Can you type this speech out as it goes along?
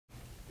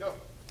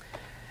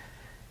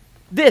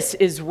This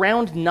is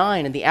round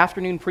 9 in the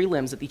afternoon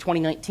prelims at the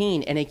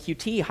 2019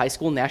 NAQT High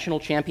School National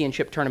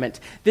Championship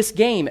Tournament. This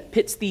game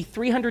pits the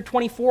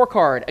 324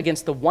 card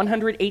against the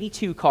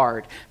 182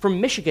 card. From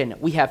Michigan,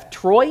 we have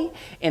Troy,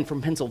 and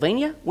from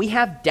Pennsylvania, we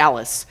have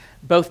Dallas.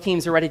 Both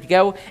teams are ready to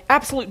go.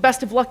 Absolute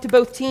best of luck to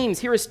both teams.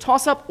 Here is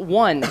toss-up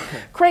 1.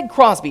 Craig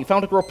Crosby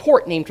founded a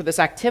report named for this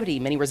activity,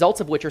 many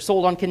results of which are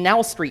sold on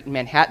Canal Street in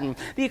Manhattan.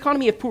 The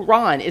economy of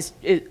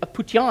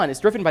Putian is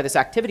driven by this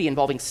activity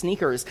involving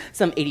sneakers.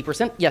 Some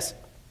 80%, yes?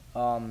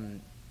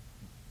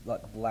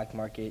 Black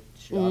market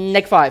shops.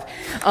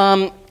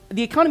 -5.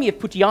 The economy of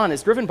Putian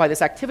is driven by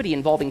this activity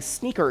involving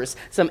sneakers.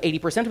 Some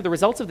 80% of the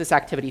results of this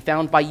activity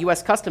found by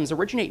U.S. Customs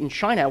originate in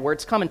China, where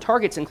its common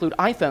targets include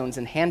iPhones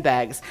and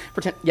handbags.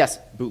 For 10, yes?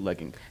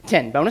 Bootlegging.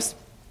 10, bonus.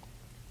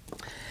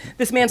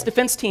 This man's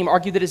defense team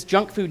argued that his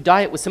junk food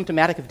diet was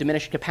symptomatic of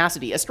diminished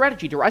capacity, a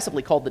strategy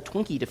derisively called the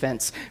Twinkie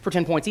defense. For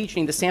 10 points each,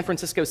 named the San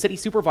Francisco city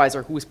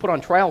supervisor who was put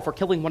on trial for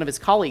killing one of his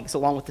colleagues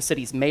along with the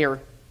city's mayor.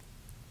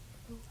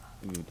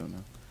 You don't know.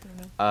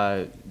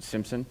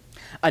 Simpson?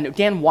 No,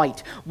 Dan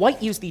White.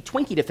 White used the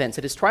Twinkie defense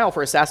at his trial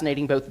for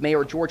assassinating both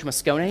Mayor George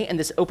Moscone and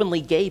this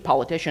openly gay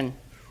politician.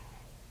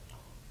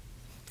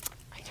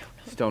 I don't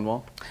know.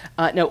 Stonewall?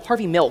 No,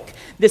 Harvey Milk.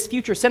 This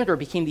future senator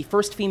became the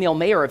first female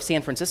mayor of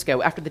San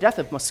Francisco after the death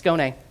of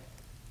Moscone.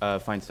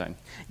 Feinstein.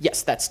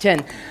 Yes, that's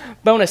 10.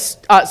 Bonus,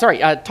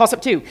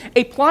 toss-up 2.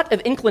 A plot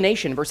of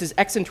inclination versus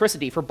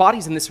eccentricity for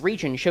bodies in this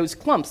region shows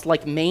clumps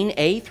like main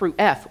A through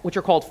F, which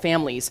are called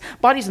families.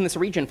 Bodies in this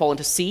region fall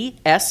into C,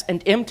 S,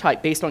 and M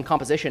type based on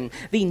composition.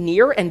 The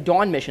Near and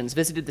Dawn missions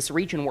visited this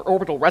region where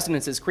orbital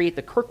resonances create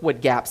the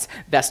Kirkwood gaps.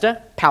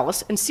 Vesta,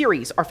 Pallas, and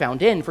Ceres are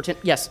found in for 10.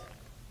 Yes?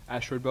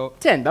 Asteroid belt.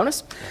 10,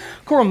 bonus.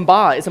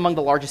 Corumbá is among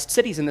the largest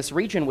cities in this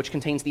region, which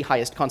contains the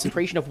highest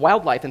concentration of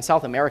wildlife in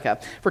South America.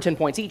 For 10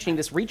 points each, name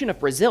this region of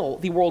Brazil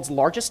the world's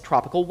largest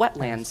tropical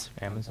wetlands.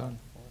 Amazon.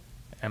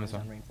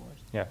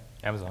 Yeah,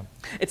 Amazon.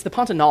 It's the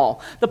Pantanal.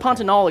 The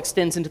Pantanal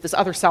extends into this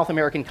other South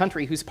American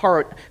country whose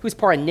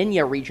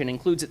Paraninha region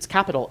includes its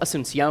capital,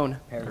 Asunción.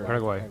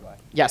 Paraguay.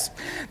 Yes.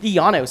 The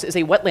Llanos is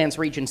a wetlands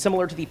region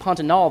similar to the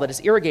Pantanal that is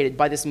irrigated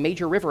by this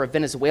major river of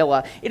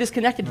Venezuela. It is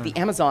connected to the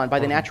Amazon by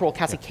the natural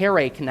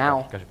Casiquiare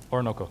Canal. Gotcha.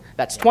 Orinoco.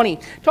 That's 20.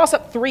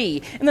 Toss-up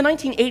 3. In the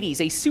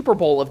 1980s, a Super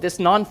Bowl of this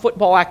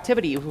non-football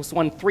activity was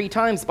won 3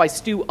 times by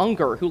Stu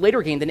Unger, who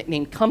later gained the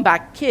nickname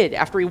Comeback Kid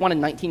after he won a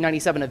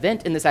 1997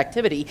 event in this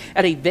activity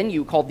at a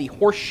venue called the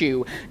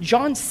Horseshoe.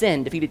 John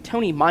Sin defeated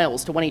Tony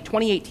Miles to win a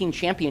 2018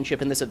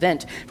 championship in this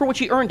event, for which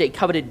he earned a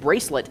coveted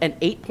bracelet and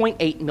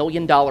 $8.8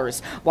 million.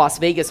 Las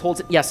Vegas holds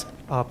it. Yes?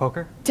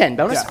 Poker? 10,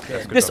 bonus.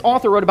 Yeah. This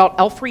author wrote about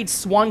Alfred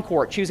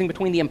Swancourt choosing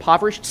between the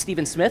impoverished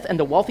Stephen Smith and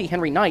the wealthy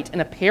Henry Knight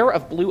and a pair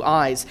of blue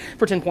eyes.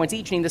 For 10 points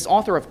each, name this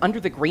author of Under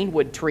the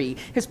Greenwood Tree.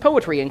 His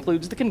poetry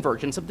includes the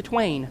convergence of the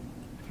twain. Have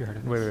you heard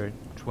of this? Wait.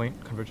 Twain?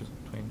 Convergence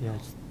of Twain? Yeah,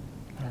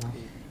 I don't know.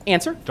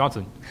 Answer?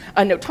 Johnson.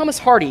 No, Thomas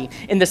Hardy.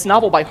 In this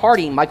novel by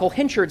Hardy, Michael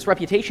Henchard's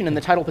reputation in the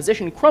title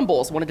position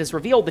crumbles when it is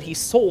revealed that he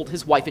sold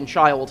his wife and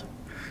child.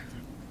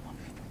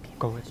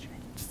 Go with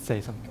say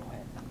something.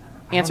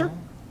 Answer?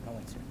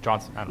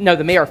 Johnson. No,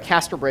 the mayor of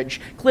Casterbridge.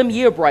 Clem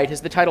Yeobright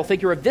is the title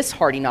figure of this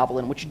Hardy novel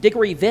in which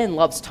Diggory Vinn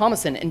loves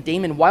Thomason and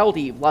Damon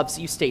Wildey loves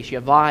Eustacia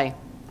Vi.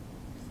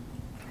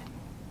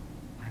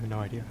 I have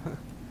no idea.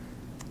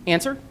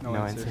 Answer? No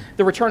answer.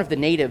 The Return of the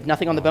Native.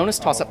 Nothing on the bonus.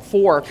 Toss-up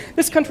 4.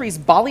 This country's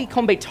Bali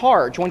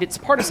Kombëtar joined its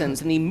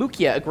partisans in the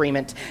Mukia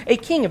Agreement. A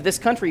king of this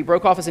country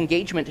broke off his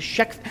engagement to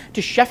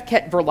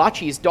Shefket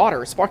Verlachi's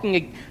daughter,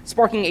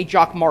 sparking a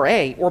Jacques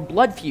Marais, or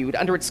blood feud,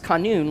 under its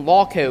Qanun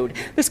law code.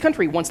 This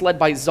country, once led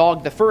by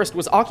Zog I,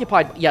 was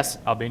occupied... Yes?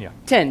 Albania.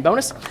 10,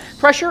 bonus.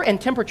 Pressure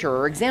and temperature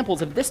are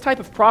examples of this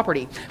type of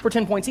property. For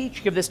 10 points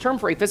each, give this term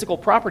for a physical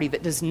property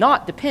that does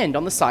not depend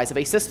on the size of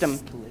a system.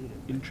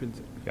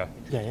 Intrinsic. Yeah.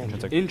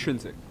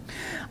 Intrinsic.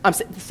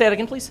 Say that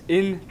again, please.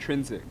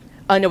 Intrinsic.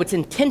 No, it's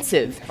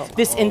intensive.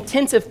 This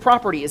intensive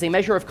property is a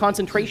measure of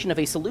concentration of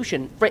a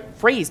solution,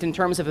 phrased in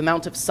terms of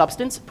amount of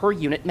substance per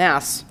unit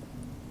mass.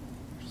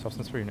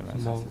 Substance per unit mass.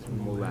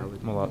 Molality.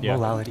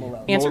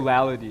 Molality. Answer?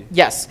 Molality.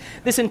 Yes.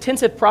 This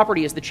intensive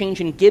property is the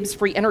change in Gibbs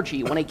free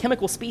energy when a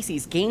chemical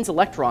species gains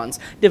electrons,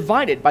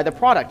 divided by the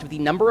product of the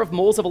number of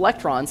moles of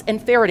electrons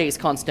and Faraday's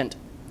constant.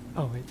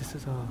 Oh wait, this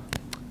is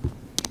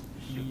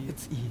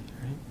it's E,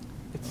 right?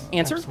 It's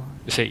Answer? epsilon.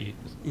 You say E.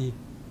 E.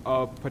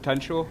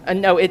 Potential.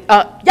 No,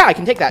 yeah, I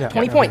can take that. Yeah,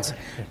 20 yeah, points.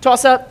 okay.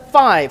 Toss up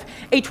 5.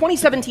 A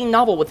 2017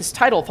 novel with this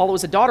title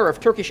follows a daughter of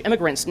Turkish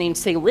immigrants named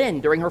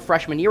Selin during her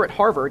freshman year at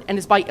Harvard and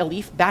is by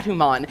Elif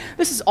Batuman.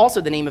 This is also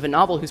the name of a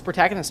novel whose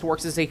protagonist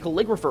works as a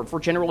calligrapher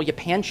for General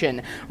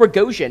Yapanshin.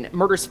 Rogozhin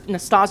murders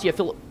Nastasia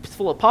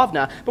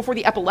Filipovna before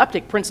the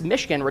epileptic Prince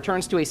Mishkin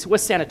returns to a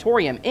Swiss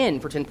sanatorium in,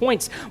 for 10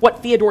 points,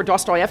 what Fyodor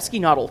Dostoevsky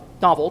novel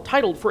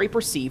titled For a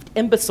Perceived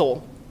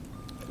Imbecile.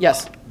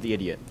 Yes? The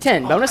Idiot.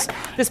 10, bonus.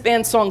 This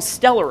band's song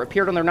Stellar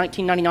appeared on their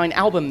 1999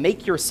 album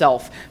Make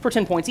Yourself. For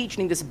 10 points each,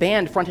 name this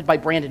band fronted by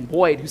Brandon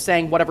Boyd, who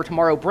sang Whatever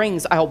Tomorrow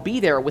Brings, I'll Be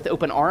There with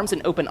Open Arms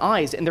and Open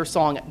Eyes in their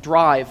song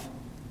Drive.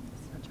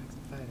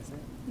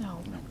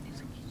 No.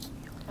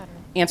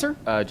 Answer?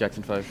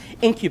 Jackson 5.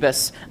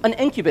 Incubus. An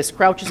incubus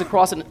crouches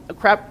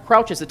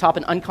atop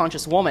an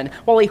unconscious woman,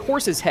 while a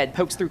horse's head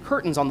pokes through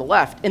curtains on the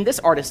left. In this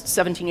artist's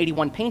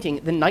 1781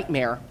 painting, The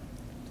Nightmare.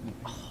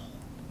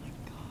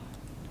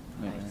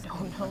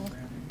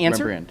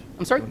 Answer? Rembrandt.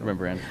 I'm sorry?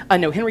 Rembrandt.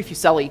 No, Henry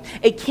Fuseli.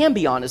 A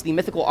cambion is the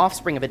mythical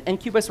offspring of an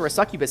incubus or a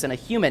succubus in a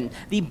human.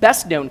 The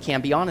best known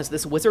cambion is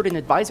this wizard and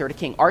advisor to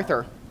King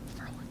Arthur.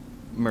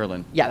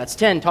 Merlin. Yeah, that's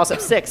 10. Toss up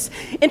 6.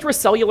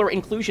 Intracellular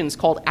inclusions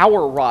called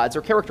hour rods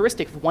are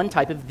characteristic of one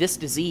type of this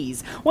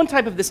disease. One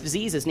type of this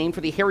disease is named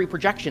for the hairy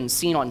projections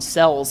seen on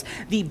cells.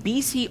 The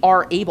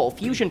BCR-ABL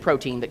fusion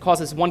protein that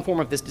causes one form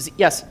of this disease.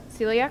 Yes?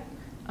 Celiac?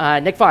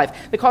 Neg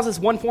 5. That causes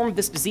one form of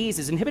this disease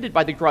is inhibited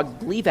by the drug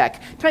Gleevec.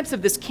 Types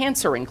of this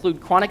cancer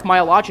include chronic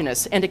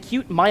myelogenous and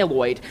acute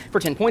myeloid. For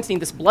 10 points, name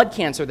this blood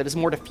cancer that is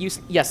more diffuse.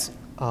 Yes?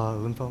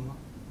 Lymphoma.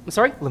 I'm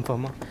sorry?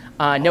 Lymphoma.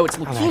 No, it's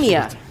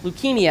leukemia.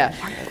 Leukemia.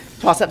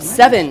 Toss up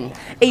 7.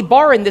 A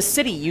bar in this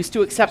city used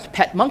to accept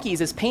pet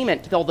monkeys as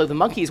payment, although the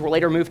monkeys were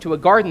later moved to a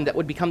garden that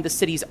would become the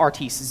city's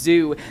Artis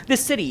Zoo.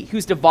 This city,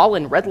 whose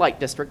Dvalin red light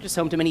district is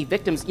home to many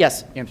victims.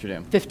 Yes?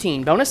 Amsterdam.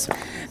 15. Bonus.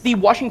 The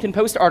Washington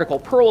Post article,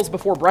 Pearls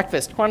Before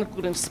Breakfast,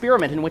 chronicled an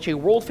experiment in which a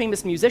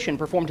world-famous musician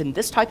performed in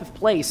this type of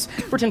place.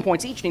 For 10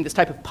 points each, name this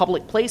type of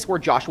public place where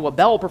Joshua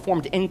Bell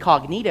performed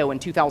incognito in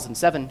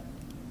 2007.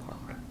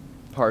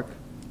 Park.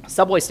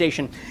 Subway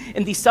station.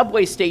 In the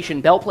subway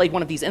station, Bell played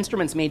one of these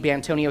instruments made by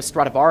Antonio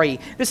Stradivari.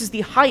 This is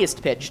the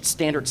highest-pitched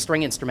standard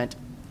string instrument.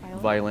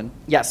 Violin.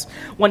 Yes.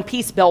 One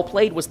piece Bell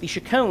played was the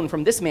chaconne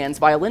from this man's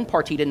violin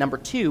partita number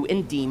 2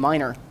 in D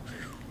minor.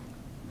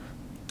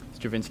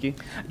 Stravinsky.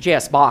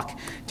 J.S. Bach.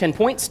 10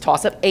 points,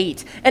 toss up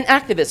 8. An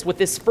activist with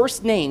this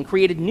first name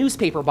created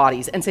newspaper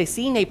bodies and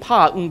Ceci n'est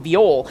pas un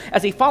viol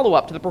as a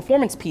follow-up to the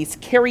performance piece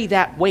Carry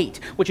That Weight,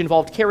 which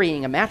involved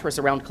carrying a mattress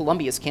around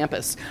Columbia's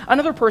campus.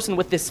 Another person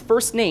with this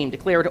first name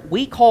declared,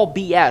 "We call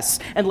BS,"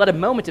 and led a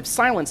moment of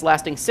silence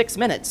lasting 6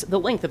 minutes, the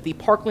length of the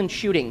Parkland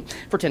shooting.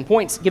 For 10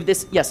 points, give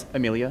this, yes?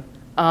 Amelia.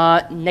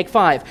 Neg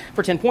 5.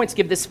 For 10 points,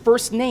 give this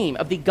first name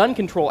of the gun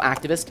control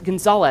activist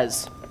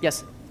Gonzalez.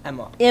 Yes?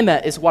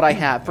 Emma is what I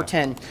have for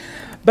 10.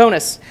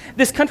 Bonus.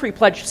 This country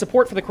pledged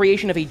support for the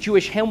creation of a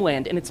Jewish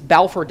homeland in its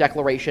Balfour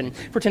Declaration.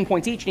 For 10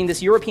 points each, name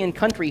this European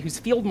country whose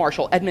Field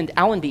Marshal Edmund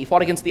Allenby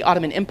fought against the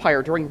Ottoman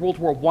Empire during World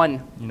War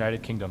I.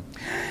 United Kingdom.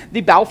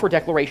 The Balfour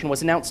Declaration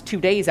was announced 2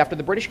 days after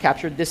the British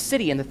captured this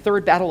city in the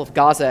Third Battle of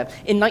Gaza.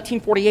 In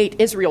 1948,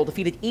 Israel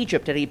defeated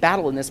Egypt at a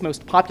battle in this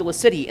most populous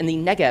city in the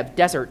Negev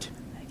Desert.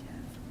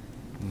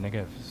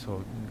 Negev.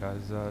 So,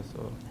 Gaza.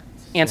 So.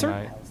 Answer?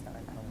 Sinai.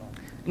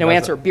 No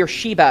answer.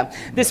 Beersheba.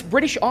 This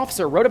British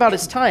officer wrote about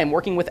his time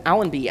working with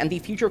Allenby and the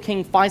future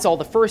King Faisal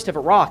I of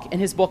Iraq in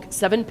his book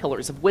 7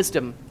 Pillars of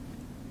Wisdom.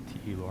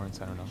 T.E. Lawrence.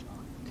 I don't know.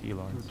 T.E.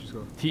 Lawrence. Just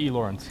go. T.E.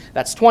 Lawrence.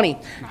 That's 20.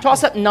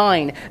 Toss up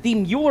 9. The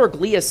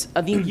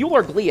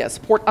Mueller-Glias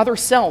port other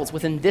cells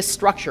within this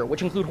structure,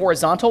 which include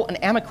horizontal and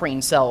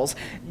amacrine cells.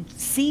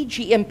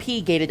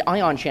 CGMP-gated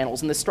ion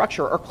channels in this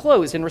structure are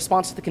closed in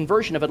response to the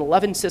conversion of an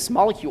 11-cis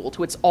molecule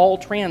to its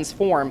all-trans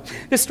form.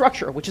 This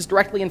structure, which is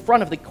directly in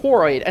front of the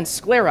choroid and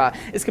sclera,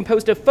 is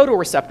composed of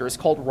photoreceptors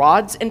called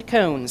rods and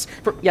cones.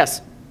 Yes?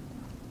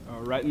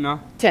 Retina.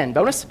 10.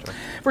 Bonus.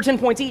 For 10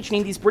 points each,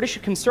 name these British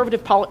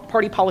Conservative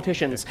Party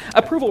politicians.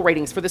 Approval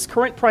ratings for this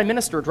current Prime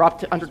Minister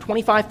dropped to under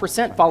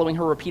 25% following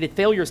her repeated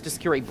failures to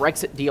secure a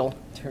Brexit deal.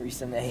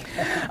 Theresa May.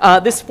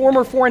 This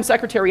former Foreign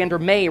Secretary under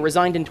May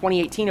resigned in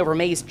 2018 over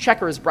May's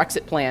Chequers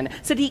Brexit plan.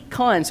 Sadiq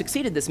Khan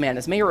succeeded this man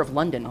as Mayor of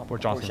London.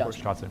 Boris Johnson. Boris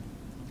Johnson.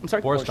 I'm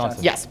sorry? Boris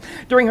Johnson. Yes.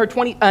 During the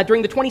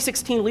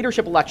 2016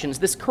 leadership elections,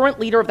 this current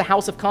leader of the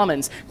House of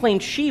Commons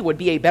claimed she would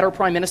be a better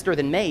Prime Minister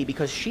than May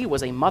because she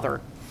was a mother.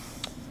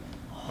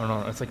 Oh,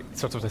 no, it's like, it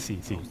starts with a C.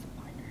 C.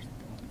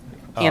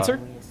 Answer?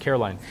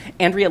 Caroline.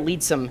 Andrea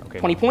Leadsom, Okay,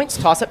 20 no. points,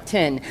 toss up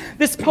 10.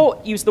 This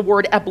poet used the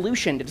word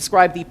ablution to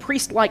describe the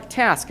priest-like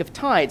task of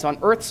tides on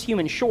Earth's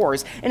human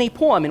shores in a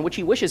poem in which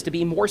he wishes to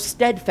be more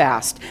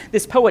steadfast.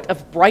 This poet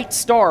of Bright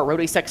Star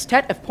wrote a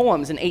sextet of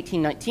poems in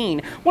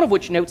 1819, one of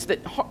which notes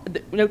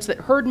that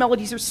heard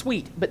melodies are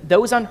sweet, but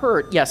those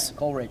unheard, yes?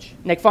 Coleridge.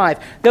 Neg 5.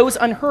 Those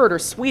unheard are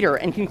sweeter,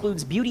 and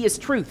concludes beauty is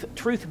truth,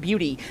 truth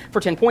beauty. For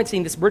 10 points,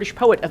 name this British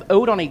poet of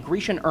Ode on a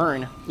Grecian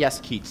Urn.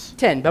 Yes? Keats.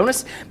 10.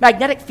 Bonus.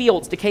 Magnetic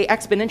fields decay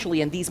exponentially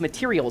in these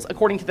materials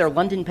according to their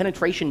London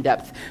penetration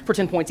depth. For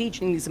 10 points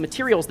each, name these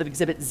materials that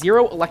exhibit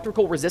zero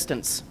electrical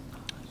resistance.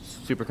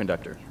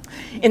 Superconductor.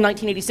 In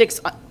 1986,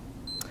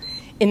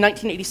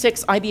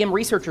 IBM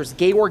researchers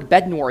Georg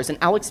Bednorz and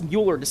Alex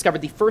Mueller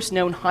discovered the first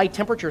known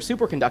high-temperature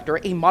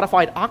superconductor, a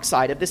modified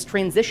oxide of this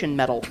transition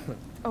metal.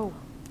 Oh,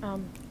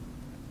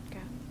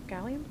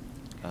 gallium?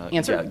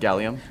 Answer? Yeah,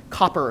 gallium.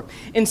 Copper.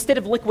 Instead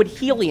of liquid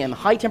helium,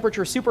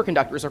 high-temperature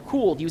superconductors are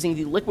cooled using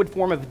the liquid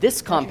form of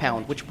this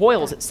compound, which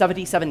boils at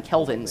 77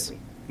 kelvins.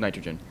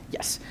 Nitrogen.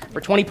 Yes,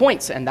 for 20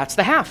 points, and that's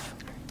the half.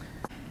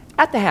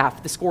 At the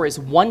half, the score is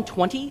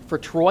 120 for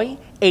Troy,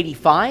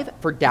 85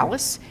 for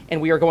Dallas, and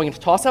we are going to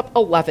toss up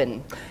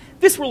 11.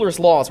 This ruler's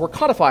laws were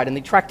codified in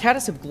the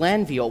Tractatus of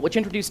Glanville, which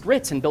introduced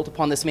writs and built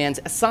upon this man's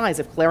assize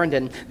of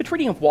Clarendon. The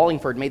Treaty of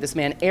Wallingford made this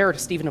man heir to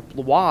Stephen of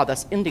Blois,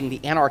 thus ending the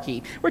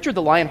anarchy. Richard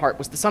the Lionheart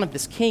was the son of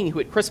this king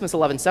who at Christmas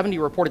 1170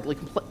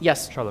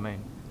 reportedly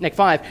Charlemagne. Nick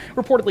 5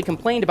 reportedly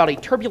complained about a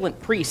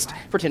turbulent priest.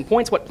 For 10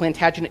 points, what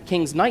Plantagenet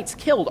king's knights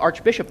killed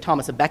Archbishop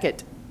Thomas a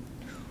Becket?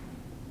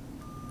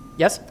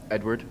 Yes?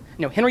 Edward.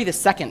 No, Henry II.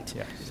 Yes.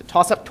 So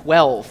toss up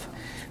 12.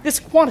 This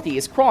quantity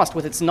is crossed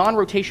with its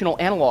non-rotational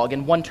analog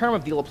in one term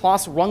of the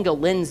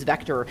Laplace-Runge-Lenz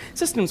vector.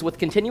 Systems with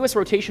continuous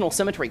rotational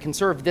symmetry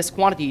conserve this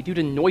quantity due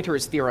to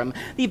Noether's theorem.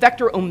 The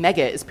vector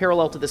omega is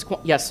parallel to this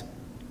yes?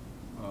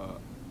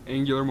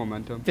 Angular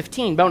momentum.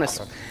 15,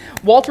 bonus.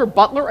 Walter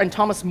Butler and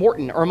Thomas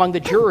Morton are among the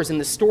jurors in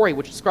this story,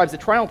 which describes the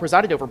trial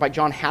presided over by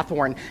John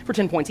Hathorne. For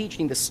 10 points each,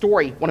 name the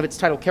story. One of its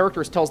title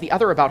characters tells the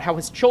other about how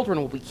his children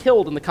will be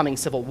killed in the coming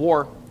Civil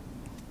War.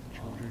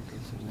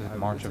 The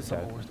March of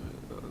Death.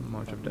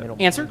 March of Death.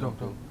 Answer?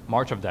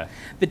 March of Death.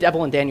 The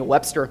Devil and Daniel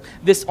Webster.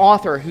 This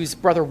author, whose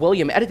brother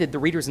William edited the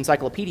Reader's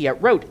Encyclopedia,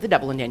 wrote The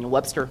Devil and Daniel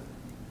Webster.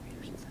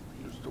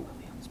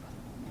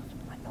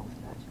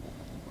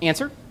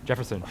 Answer?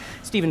 Jefferson.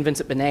 Stephen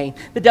Vincent Benet.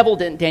 The Devil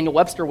and Daniel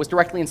Webster was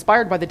directly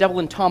inspired by The Devil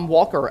and Tom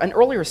Walker, an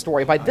earlier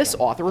story by this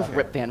author of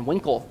Rip Van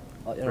Winkle.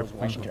 It was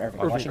Washington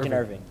Irving. Washington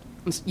Irving.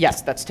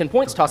 Yes, that's 10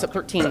 points, toss up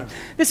 13.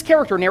 This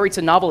character narrates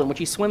a novel in which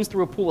he swims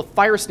through a pool of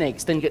fire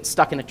snakes, then gets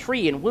stuck in a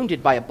tree and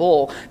wounded by a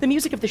bull. The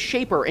music of the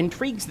Shaper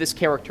intrigues this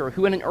character,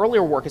 who in an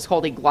earlier work is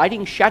called a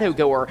gliding shadow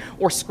goer,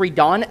 or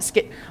Skridon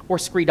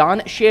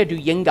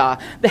Sheaduyenga.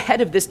 The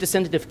head of this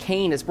descendant of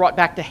Cain is brought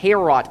back to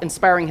Heorot,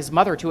 inspiring his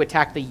mother to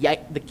attack the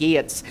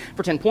Geats.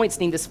 For 10 points,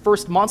 name this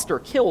first monster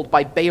killed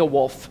by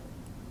Beowulf.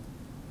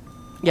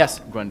 Yes?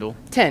 Grendel.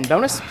 10,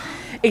 bonus.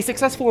 A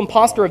successful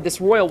impostor of this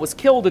royal was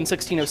killed in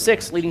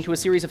 1606, leading to a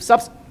series of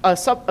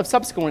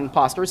subsequent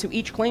impostors who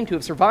each claimed to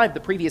have survived the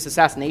previous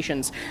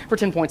assassinations. For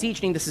 10 points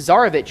each, named the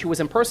Cesarevich, who was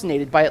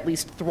impersonated by at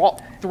least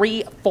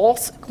 3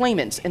 false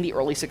claimants in the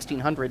early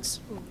 1600s.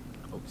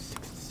 Oh,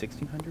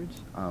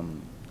 1600s?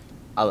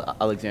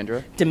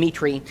 Alexandra.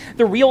 Dmitri.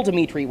 The real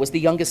Dmitri was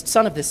the youngest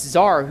son of this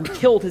Tsar who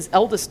killed his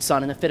eldest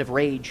son in a fit of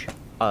rage.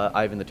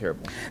 Ivan the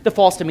Terrible. The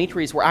false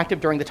Dimitris were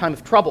active during the time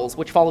of troubles,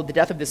 which followed the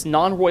death of this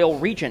non-royal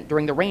regent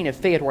during the reign of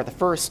Fyodor I.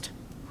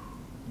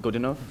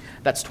 Godunov.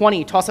 That's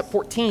 20, toss up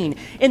 14.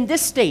 In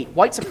this state,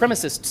 white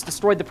supremacists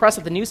destroyed the press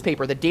of the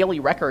newspaper, the Daily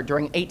Record,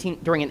 during an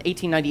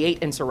 1898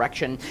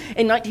 insurrection.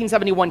 In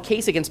 1971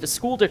 case against a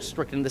school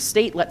district in the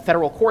state let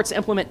federal courts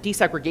implement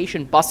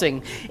desegregation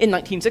busing. In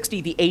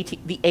 1960, the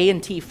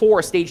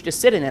A&T4 staged a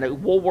sit-in at a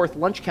Woolworth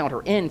lunch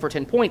counter in for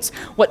 10 points.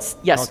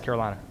 Yes? North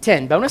Carolina.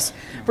 10, bonus.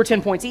 For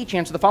 10 points each,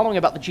 answer the following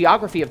about the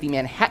geography of the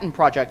Manhattan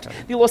Project.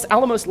 The Los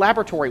Alamos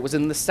Laboratory was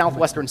in the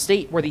southwestern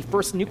state, where the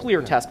first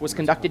nuclear test was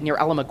conducted near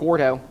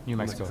Alamogordo. New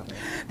Mexico.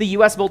 The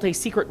U.S. built a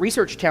secret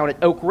research town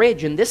at Oak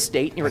Ridge in this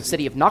state, near its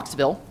city of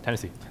Knoxville.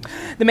 Tennessee.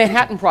 The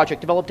Manhattan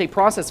Project developed a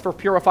process for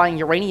purifying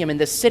uranium in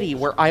this city,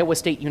 where Iowa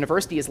State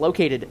University is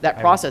located. That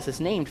process is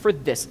named for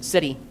this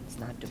city. It's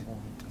not Des Moines.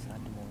 It's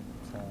not Des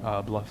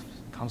Moines. Bluffs.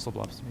 Council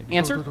Bluffs, maybe.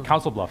 Answer?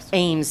 Council Bluffs.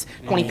 Ames.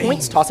 20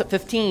 points, toss up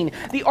 15.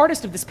 The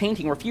artist of this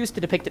painting refused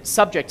to depict its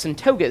subjects in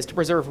togas to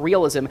preserve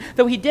realism,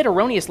 though he did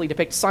erroneously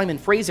depict Simon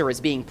Fraser as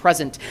being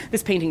present.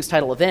 This painting's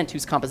title event,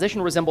 whose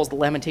composition resembles the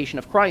Lamentation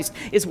of Christ,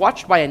 is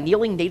watched by a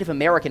kneeling Native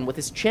American with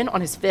his chin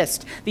on his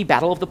fist. The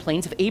Battle of the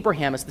Plains of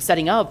Abraham is the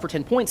setting of, for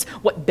 10 points,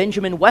 what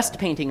Benjamin West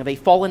painting of a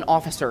fallen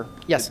officer.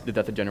 Yes? The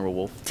Death of General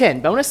Wolfe.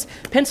 10, bonus.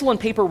 Pencil and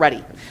paper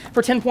ready.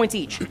 For 10 points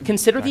each,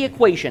 consider the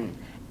equation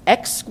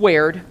x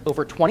squared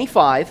over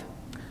 25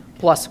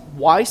 plus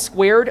y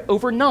squared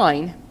over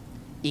 9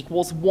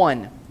 equals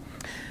 1.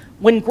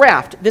 When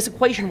graphed, this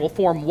equation will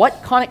form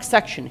what conic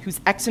section whose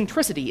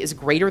eccentricity is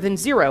greater than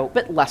 0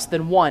 but less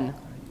than 1?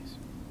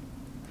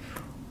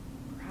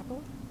 Parabola?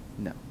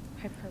 No.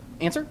 Hyperbole.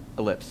 Answer?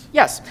 Ellipse.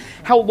 Yes.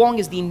 How long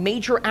is the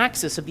major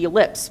axis of the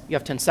ellipse? You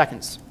have 10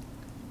 seconds.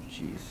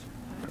 Jeez.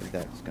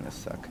 That's gonna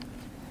suck.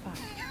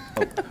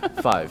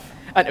 5. 5.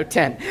 No,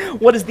 10.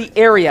 What is the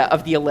area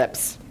of the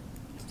ellipse?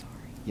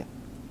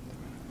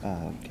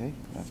 Yeah. Okay.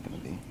 That's gonna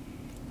be.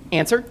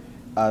 Answer?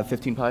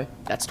 15 pi.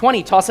 That's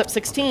 20. Toss up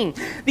 16.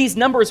 These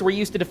numbers were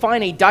used to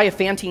define a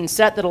Diophantine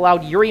set that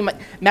allowed Yuri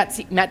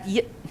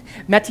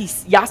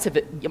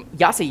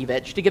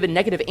Matyasevich to give a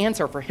negative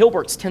answer for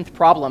Hilbert's 10th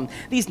problem.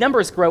 These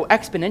numbers grow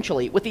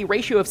exponentially, with the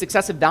ratio of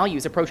successive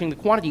values approaching the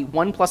quantity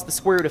 1 plus the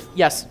square root of,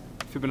 yes?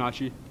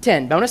 Fibonacci.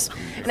 10. Bonus.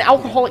 An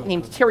alcoholic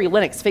named Terry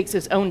Lennox fakes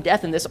his own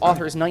death in this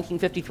author's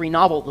 1953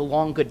 novel, The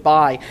Long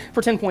Goodbye.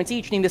 For 10 points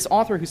each, name this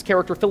author whose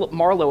character Philip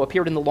Marlowe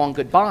appeared in The Long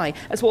Goodbye,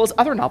 as well as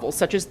other novels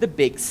such as The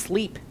Big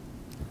Sleep.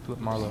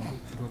 Philip Marlowe.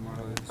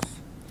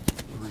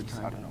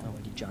 I don't know.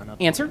 John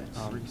Updike. Answer?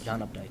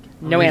 John Updike.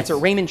 No answer.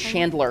 Raymond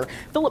Chandler.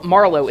 Philip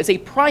Marlowe is a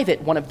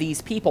private one of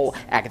these people.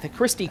 Agatha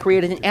Christie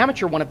created an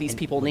amateur one of these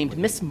people named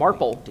Miss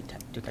Marple.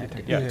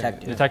 Detective. Yeah.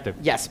 Detective. Detective.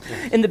 Yes.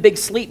 In The Big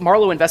Sleep,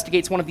 Marlowe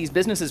investigates one of these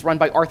businesses run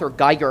by Arthur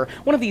Geiger.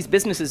 One of these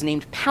businesses,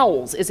 named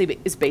Powell's,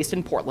 is based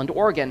in Portland,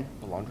 Oregon.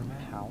 The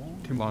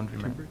laundromat? Tim-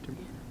 Laundromat. Timber?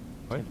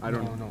 What? I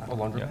don't know. A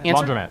laundromat.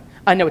 Answer?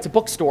 Laundromat. No, it's a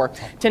bookstore.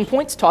 10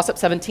 points, toss-up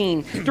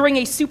 17. During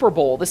a Super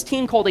Bowl, this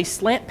team called a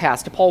slant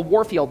pass to Paul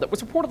Warfield that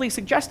was reportedly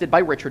suggested by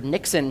Richard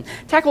Nixon.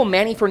 Tackle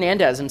Manny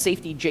Fernandez and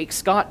safety Jake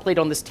Scott played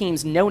on this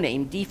team's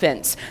no-name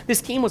defense.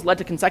 This team was led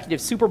to consecutive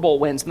Super Bowl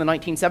wins in the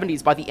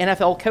 1970s by the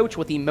NFL coach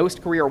with the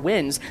most career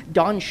wins,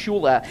 Don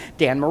Shula.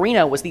 Dan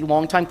Marino was the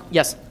longtime...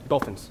 Yes?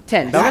 Dolphins.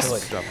 10.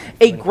 Bonus.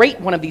 A great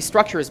one of these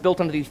structures,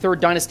 built under the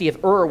third dynasty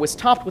of Ur, was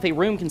topped with a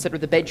room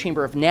considered the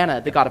bedchamber of Nana,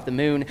 the god of the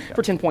moon,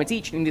 for 10 points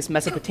each in these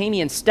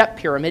Mesopotamian step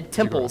pyramid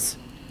temples.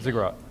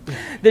 Ziggurat.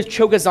 The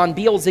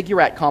Chogazanbil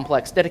Ziggurat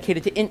complex,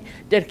 dedicated to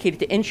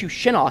Enshu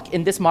Shinnok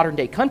in this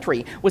modern-day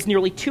country, was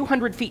nearly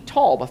 200 feet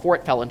tall before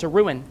it fell into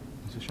ruin.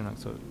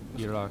 So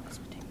Iraq.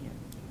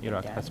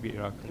 Iraq. Has to be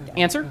Iraq.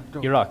 Answer?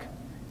 Iraq.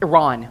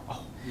 Iran.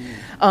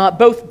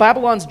 Both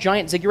Babylon's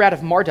giant ziggurat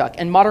of Marduk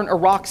and modern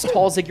Iraq's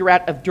tall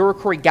ziggurat of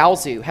Dur-Kuri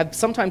Galzu have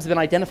sometimes been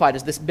identified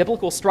as this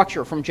biblical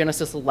structure from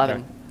Genesis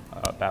 11.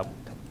 Babel.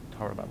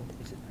 Tower of Babel.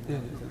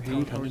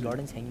 Hanging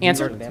Gardens? Hanging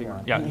Answer?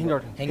 Gardens? Yeah.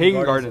 Hanging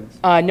Gardens.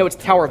 No, it's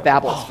Tower of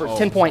Babel. It's for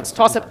 10 points.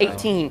 Toss-up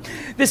 18.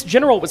 This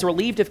general was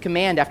relieved of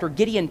command after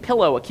Gideon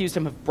Pillow accused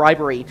him of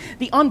bribery.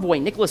 The envoy,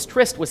 Nicholas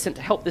Trist, was sent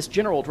to help this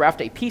general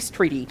draft a peace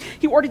treaty.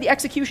 He ordered the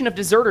execution of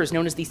deserters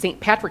known as the St.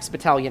 Patrick's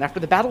Battalion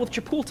after the Battle of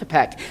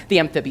Chapultepec, the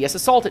amphibious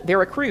assault at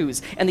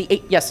Veracruz, and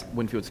the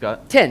Winfield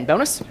Scott. 10.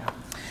 Bonus.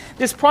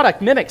 This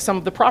product mimics some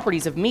of the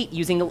properties of meat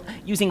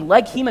using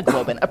leg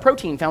hemoglobin, a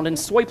protein found in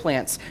soy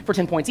plants. For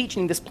 10 points each,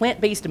 this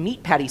plant-based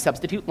meat patty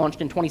substitute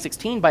launched in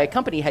 2016 by a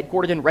company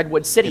headquartered in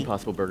Redwood City.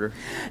 Impossible Burger.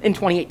 In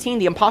 2018,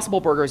 the Impossible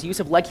Burger's use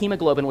of leg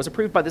hemoglobin was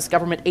approved by this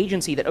government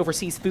agency that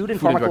oversees food and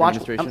Food and Drug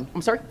pharmacological... Administration.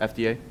 I'm sorry?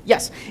 FDA.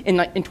 Yes. In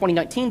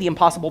 2019, the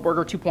Impossible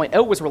Burger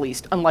 2.0 was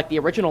released. Unlike the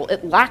original,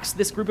 it lacks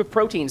this group of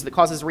proteins that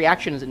causes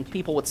reactions in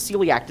people with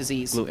celiac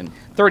disease. Gluten.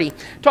 30.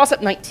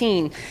 Toss-up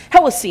 19.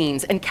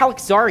 Helicenes and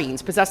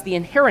calixarenes possess the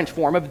inherent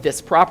form of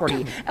this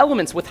property.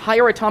 Elements with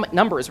higher atomic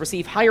numbers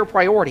receive higher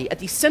priority at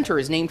the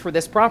centers named for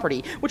this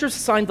property, which are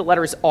assigned the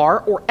letters R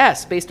or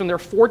S based on their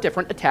 4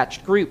 different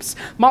attached groups.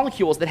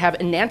 Molecules that have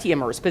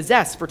enantiomers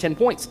possess, for 10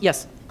 points,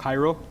 yes?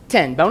 Cairo.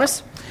 10.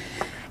 Bonus.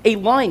 A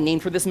line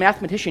named for this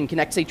mathematician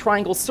connects a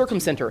triangle's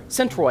circumcenter,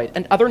 centroid,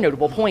 and other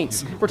notable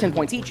points. For 10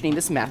 points each, name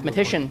this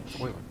mathematician.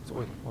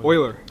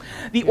 Euler.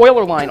 The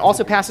Euler line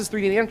also passes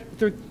through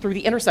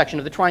the intersection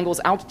of the triangle's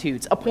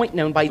altitudes, a point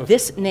known by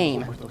this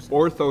name.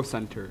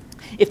 Orthocenter.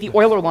 If the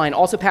Euler line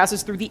also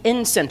passes through the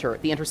incenter,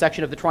 the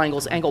intersection of the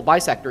triangle's angle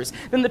bisectors,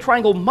 then the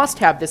triangle must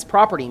have this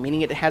property,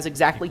 meaning it has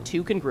exactly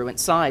 2 congruent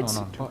sides.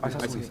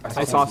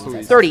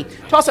 Isosceles. 30.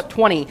 Toss-up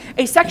 20.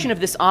 A section of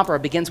this opera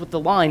begins with the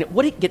line,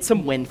 "Would it get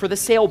some wind for the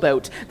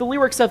sailboat?" The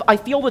lyrics of "I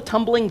feel the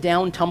tumbling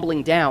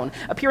down,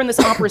 appear in this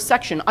opera's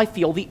section, "I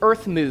feel the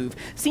earth move."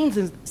 Scenes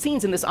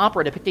in this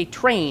opera depict a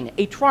train,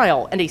 a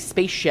trial, and a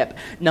spaceship.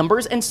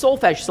 Numbers and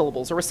solfege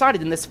syllables are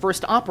recited in this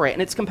first opera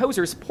and its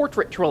composer's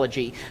portrait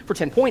trilogy. For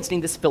 10 points,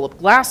 name this Philip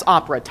Glass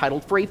opera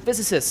titled for a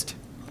physicist.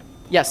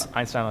 Yes?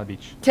 Einstein on the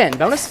Beach. 10.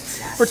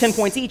 Bonus. For 10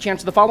 points each,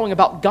 answer the following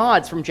about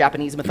gods from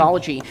Japanese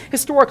mythology.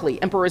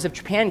 Historically, emperors of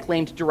Japan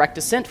claimed direct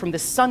descent from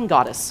this sun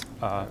goddess.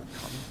 No.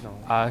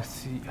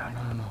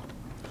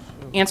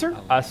 Answer?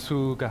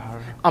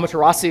 Asugahara.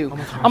 Amaterasu.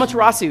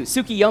 Amaterasu,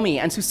 Tsukiyomi,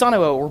 and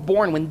Susanoo were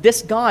born when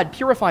this god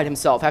purified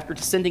himself after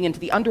descending into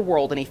the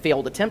underworld in a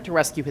failed attempt to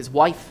rescue his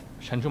wife.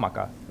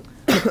 Shenjumaka.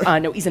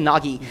 No,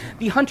 Izanagi.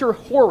 The hunter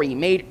Hori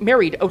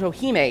married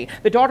Otohime,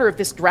 the daughter of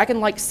this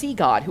dragon-like sea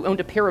god who owned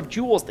a pair of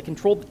jewels that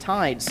controlled the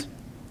tides.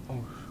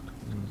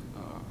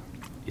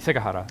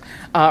 Isegahara.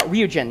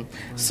 Ryujin.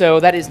 So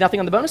that is nothing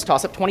on the bonus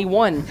toss-up.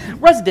 21.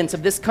 Residents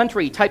of this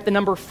country type the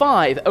number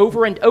 5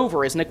 over and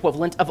over as an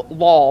equivalent of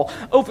law.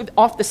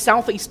 Off the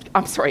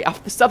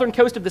southern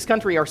coast of this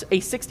country are a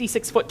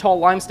 66-foot tall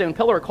limestone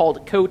pillar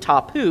called Koh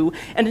Tapu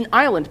and an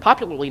island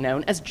popularly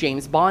known as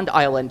James Bond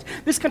Island.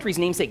 This country's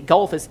namesake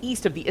gulf is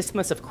east of the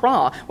Isthmus of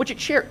Kra, which it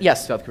shares...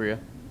 Yes? South Korea.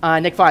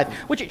 Nick 5.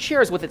 Which it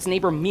shares with its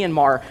neighbor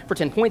Myanmar. For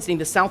 10 points, name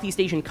the Southeast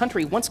Asian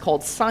country once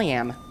called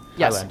Siam.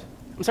 Yes? Thailand.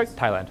 I'm sorry?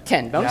 Thailand.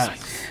 10. Bonus.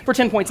 Yes. For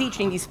 10 points each,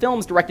 name these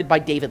films directed by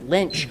David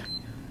Lynch.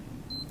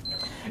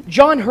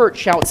 John Hurt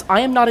shouts, "I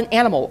am not an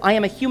animal, I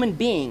am a human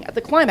being," at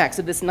the climax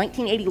of this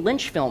 1980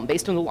 Lynch film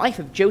based on the life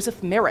of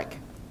Joseph Merrick.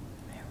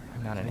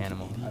 I'm not an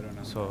animal. I don't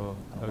know. So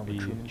that would be...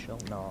 Truman Show?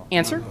 No.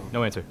 Answer?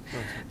 No answer.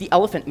 The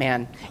Elephant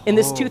Man. In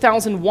this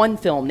 2001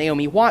 film,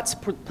 Naomi Watts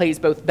plays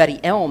both Betty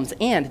Elms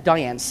and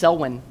Diane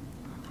Selwyn.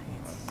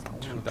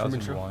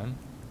 2001.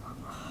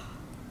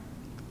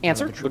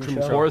 Answer?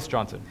 Boris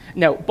Johnson.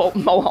 No,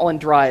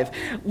 Mulholland Drive.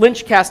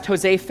 Lynch cast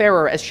Jose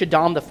Ferrer as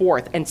Shaddam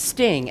IV and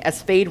Sting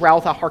as Fade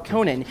Rautha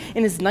Harkonnen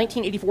in his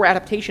 1984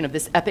 adaptation of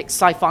this epic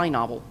sci-fi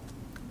novel.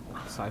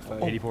 Sci-fi.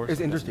 84.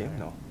 Is it interesting?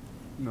 No.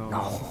 No.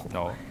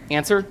 No.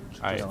 Answer?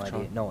 No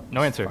idea. No.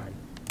 No answer. Fine.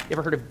 You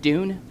ever heard of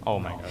Dune? Oh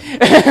my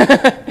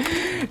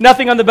god.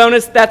 Nothing on the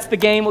bonus. That's the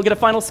game. We'll get a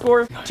final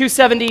score.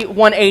 270,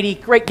 180.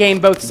 Great game,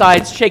 both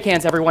sides. Shake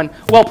hands, everyone.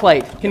 Well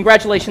played.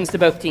 Congratulations to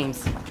both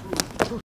teams.